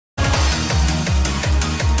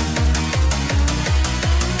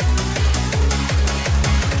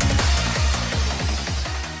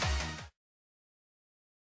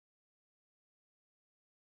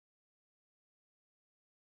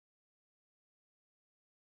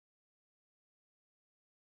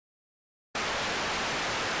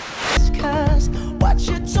What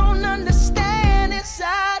you don't understand is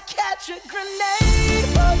I'd catch a grenade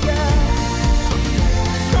for ya.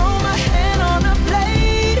 Throw my hand on a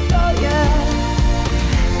blade for ya.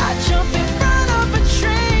 I jump in front of a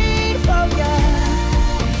train for ya.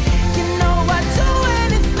 You know I'd do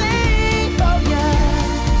anything for ya.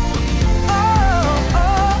 Oh,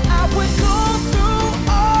 oh, I would go through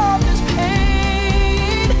all this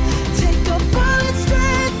pain, take a bullet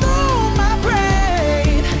straight through my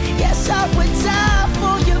brain. Yes, I would die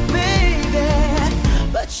for you, baby,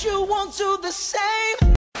 but you won't do the same.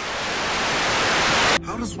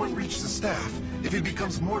 How does one reach the staff if it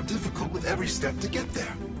becomes more difficult with every step to get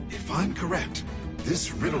there? If I'm correct,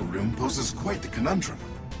 this riddle room poses quite the conundrum.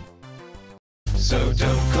 So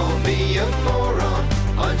don't call me a moron,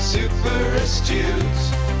 I'm super astute.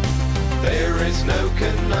 There is no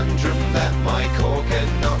conundrum that my core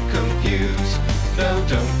cannot compute. No,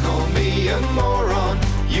 don't call me a moron,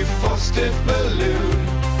 you fostered balloon.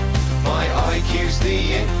 My IQ's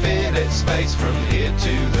the infinite space from here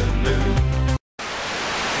to the moon.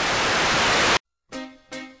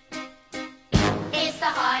 It's the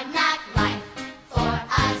hard knock life for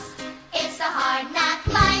us. It's the hard knock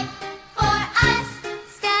life for us.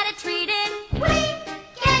 Static treated, we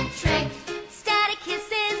get tricked. Static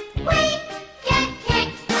kisses, we get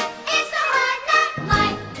kicked. It's the hard knock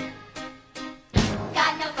life.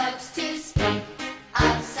 Got no folks to speak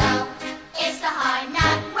of, so it's the hard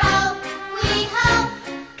knock roll. We hope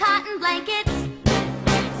cotton blankets,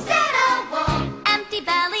 steada wool, empty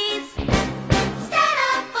bellies, steada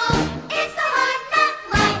full. It's the hard knock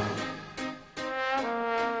life.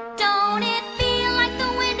 Don't it feel like the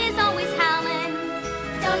wind is always howling?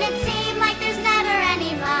 Don't it seem like there's never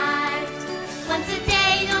any light? Once a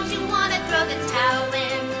day, don't you wanna throw the towel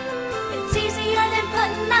in? It's easier than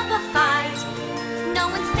putting up a fight. No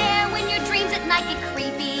one's there when your dreams at night get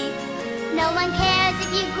creepy. No one cares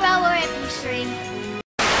if you grow or if you shrink.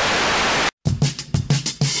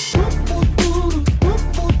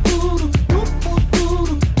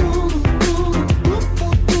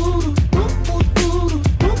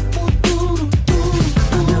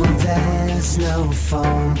 I know there's no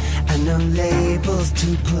phone, I know labels to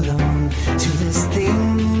put on to this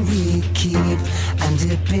thing we keep and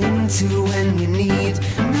dip into when we need.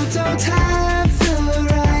 No, don't have the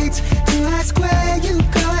right to ask where you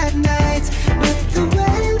go at night, but the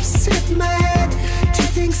waves hit my head to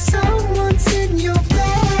think someone's in your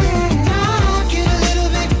bed. I get a little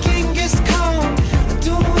bit Genghis Khan. I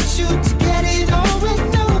don't want you to get it on with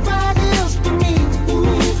nobody else but me.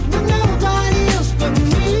 Ooh, with nobody else but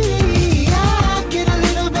me. I get a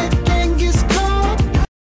little bit Genghis Khan.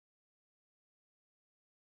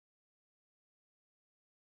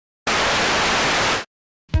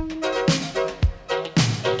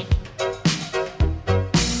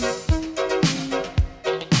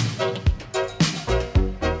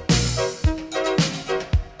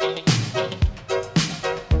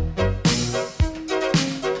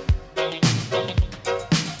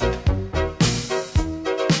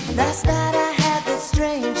 Last night I had the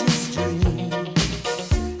strangest dream.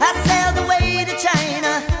 I sailed away to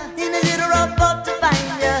China in a little rowboat to find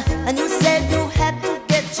you, and you said you had to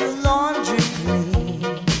get your laundry clean.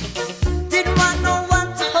 Didn't want no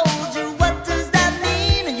one to hold you, what does that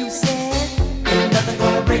mean? And you said, ain't nothing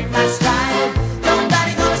gonna break my stride,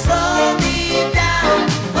 nobody gonna slow me down.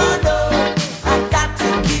 Oh no, I got to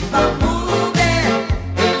keep on moving.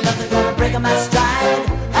 Ain't nothing gonna break my stride.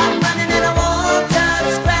 I'm running and I won't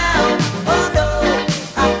touch ground. Oh no,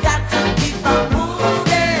 I got to keep on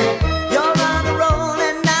moving. You're on a roll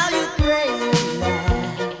and now you pray it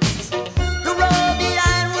lasts. The road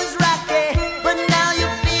behind was rocky, but now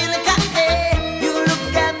you're feeling cocky. You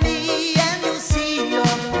look at me and you see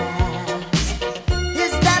your past.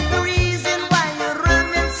 Is that the reason why you're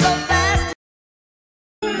running so fast?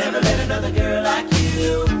 Never let another girl like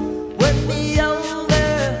you work me over.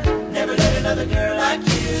 Never let another girl like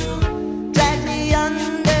you drag me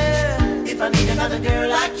under. If I meet another girl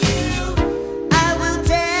like you, I will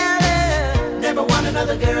tell her. Never want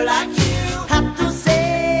another girl like you. Have to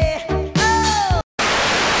say, oh.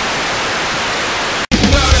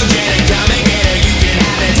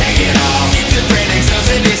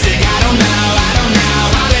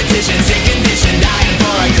 Politicians in condition, dying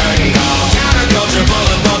for a curtain call. Counterculture full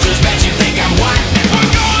of vultures, bet you think I'm what?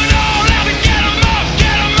 We're going all out to get 'em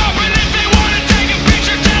up, and if they wanna take a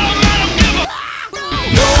picture, tell 'em I don't give a.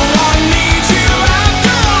 No one needs you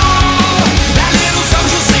after all. That little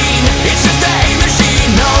social scene, it's just a hate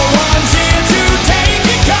machine. No one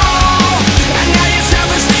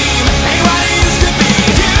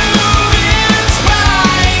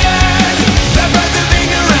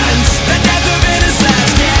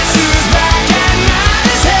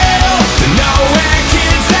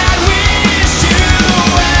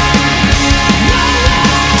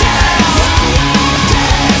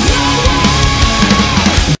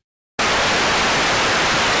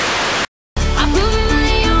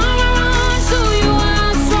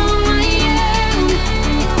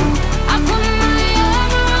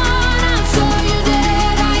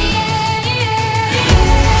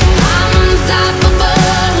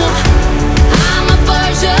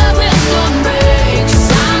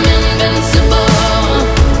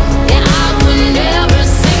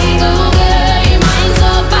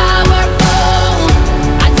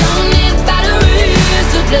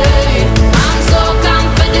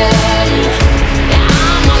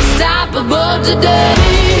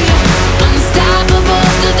today. Unstoppable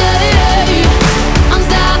today.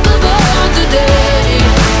 Unstoppable today.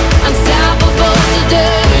 Unstoppable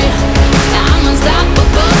today. I'm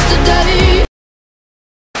unstoppable today.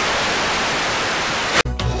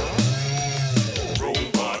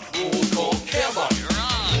 Robot roll call Camera. You're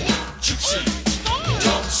on. Gypsy.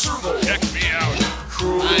 Tom Servo. Check me out.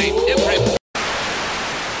 Cruel.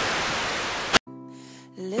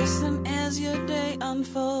 Listen as your day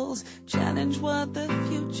unfolds. Challenge what the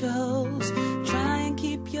future holds. Try and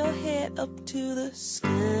keep your head up to the sky.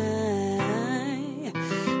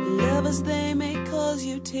 Lovers, they may cause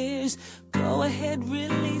you tears. Go ahead,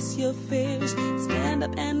 release your fears. Stand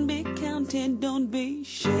up and be counted. Don't be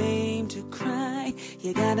ashamed to cry.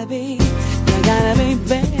 You gotta be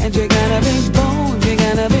bad. You gotta be bold. You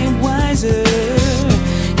gotta be wiser.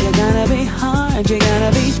 You gotta be hard, you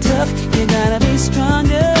gotta be tough, you gotta be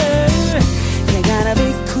stronger. You gotta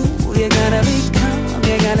be cool, you gotta be calm,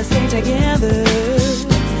 you gotta stay together.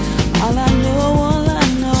 All I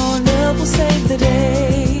know, love will save the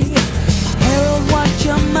day. Herald what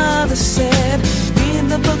your mother said, read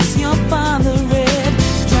the books your father read,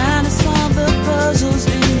 trying to solve the puzzles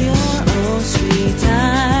in your own sweet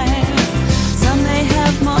time. Some may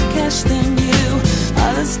have more cash than you,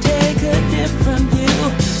 others take a different view.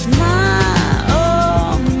 My,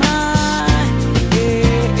 oh my,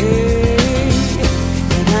 yeah, yeah.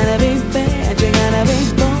 You gotta be bad, you gotta be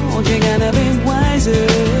bold, you gotta be wiser.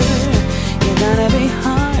 You gotta be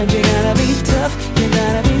hard, you gotta be tough, you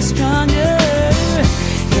gotta be stronger.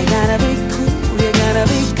 You gotta be cool, you gotta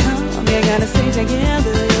be calm, you gotta stay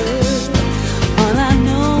together. All I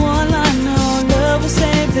know, love will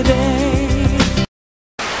save the day.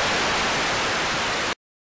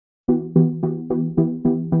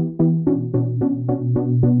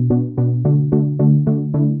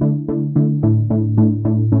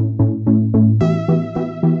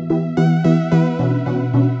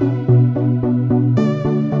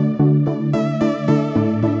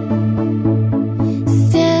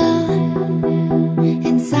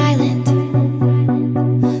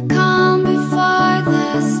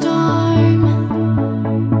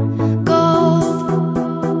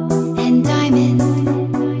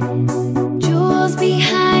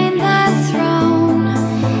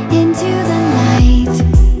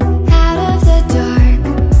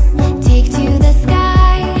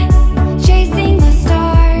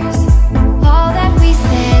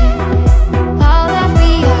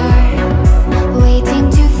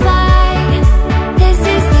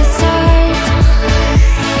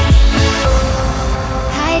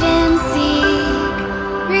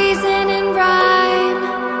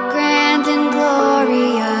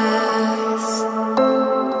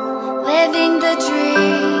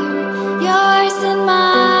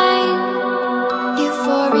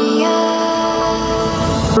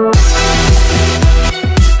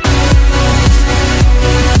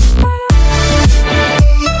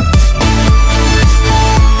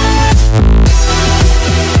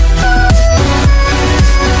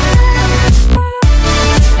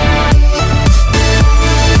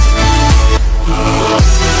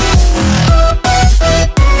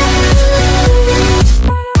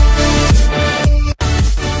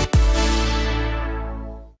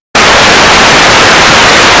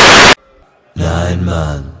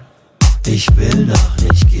 Ich will noch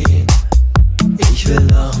nicht gehen, ich will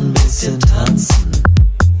noch ein bisschen tanzen.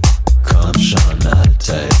 Komm schon,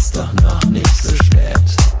 Alter, ist doch noch nicht so spät.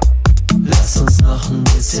 Lass uns noch ein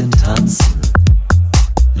bisschen tanzen.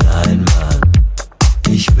 Nein, Mann,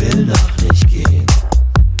 ich will noch nicht gehen,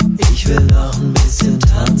 ich will noch ein bisschen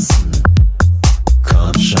tanzen.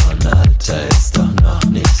 Komm schon, Alter, ist doch noch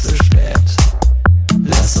nicht so spät.